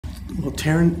Well,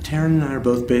 Taryn and I are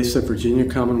both based at Virginia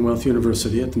Commonwealth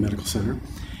University at the Medical Center,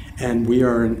 and we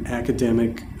are an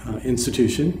academic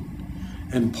institution,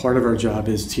 and part of our job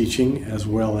is teaching as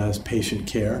well as patient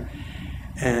care.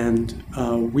 And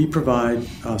we provide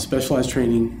specialized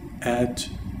training at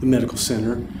the Medical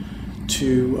Center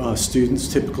to students,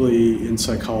 typically in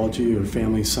psychology or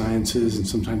family sciences and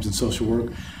sometimes in social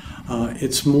work.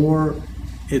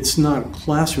 It's not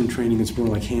classroom training, it's more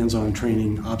like hands-on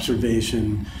training,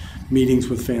 observation, meetings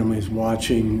with families,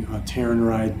 watching Taryn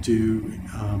and I do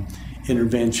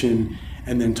intervention,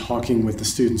 and then talking with the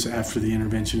students after the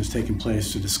intervention has taken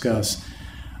place to discuss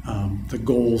the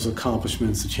goals,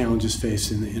 accomplishments, the challenges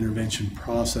faced in the intervention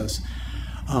process.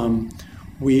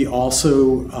 We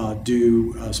also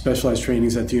do specialized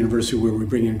trainings at the university where we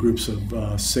bring in groups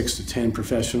of 6 to 10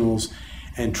 professionals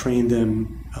and train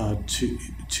them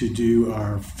to do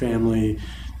our family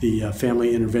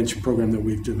intervention program that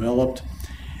we've developed,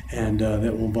 and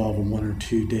that will involve 1 or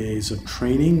 2 days of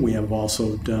training. We have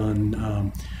also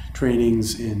done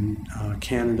trainings in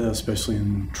Canada, especially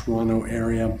in the Toronto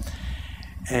area,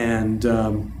 and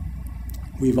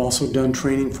we've also done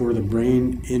training for the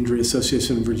Brain Injury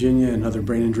Association of Virginia and other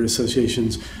brain injury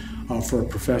associations for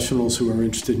professionals who are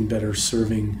interested in better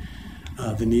serving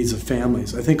the needs of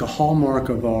families. I think a hallmark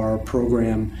of our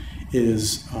program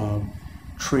is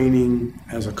training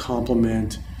as a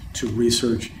complement to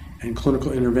research and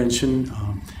clinical intervention.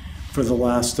 For the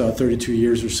last 32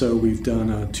 years or so, we've done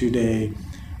a 2-day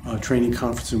training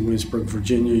conference in Williamsburg,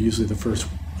 Virginia. Usually the first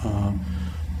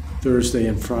Thursday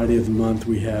and Friday of the month,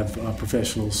 we have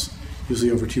professionals,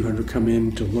 usually over 200, come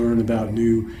in to learn about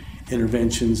new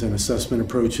interventions and assessment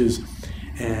approaches.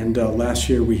 And last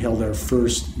year we held our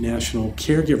first National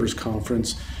Caregivers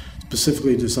Conference,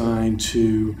 specifically designed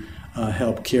to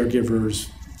help caregivers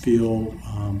feel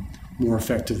more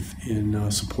effective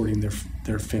in supporting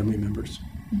their family members.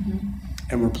 Mm-hmm.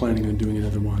 And we're planning on doing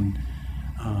another one.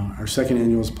 Our second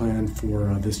annual is planned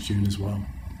for this June as well.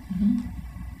 Mm-hmm.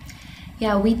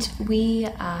 Yeah, we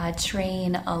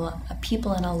train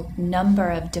people in a number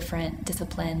of different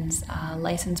disciplines,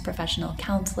 licensed professional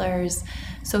counselors,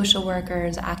 social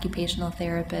workers, occupational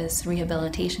therapists,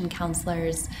 rehabilitation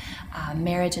counselors,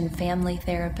 marriage and family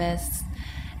therapists.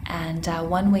 And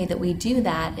one way that we do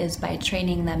that is by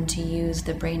training them to use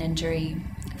the brain injury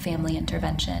family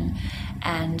intervention.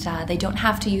 And they don't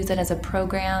have to use it as a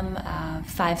program,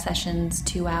 5 sessions,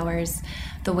 2 hours.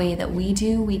 The way that we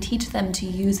do, we teach them to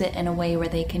use it in a way where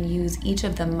they can use each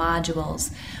of the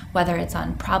modules, whether it's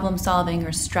on problem solving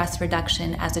or stress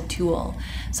reduction, as a tool.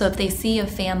 So if they see a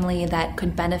family that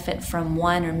could benefit from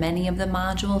one or many of the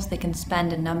modules, they can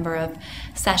spend a number of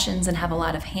sessions and have a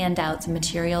lot of handouts and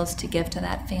materials to give to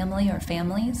that family or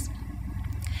families.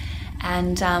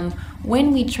 And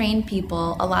when we train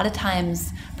people, a lot of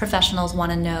times professionals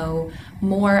want to know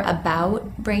more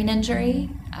about brain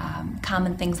injury,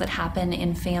 common things that happen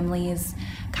in families,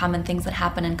 common things that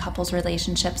happen in couples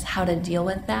relationships, how to deal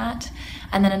with that.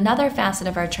 And then another facet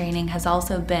of our training has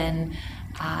also been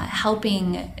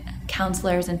helping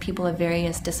counselors and people of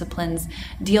various disciplines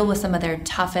deal with some of their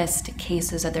toughest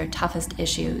cases or their toughest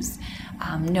issues,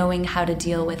 knowing how to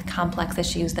deal with complex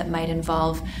issues that might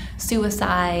involve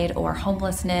suicide or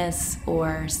homelessness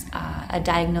or a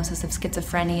diagnosis of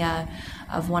schizophrenia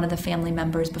of one of the family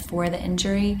members before the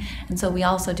injury. And so we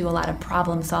also do a lot of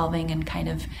problem solving and kind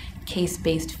of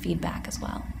case-based feedback as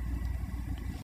well.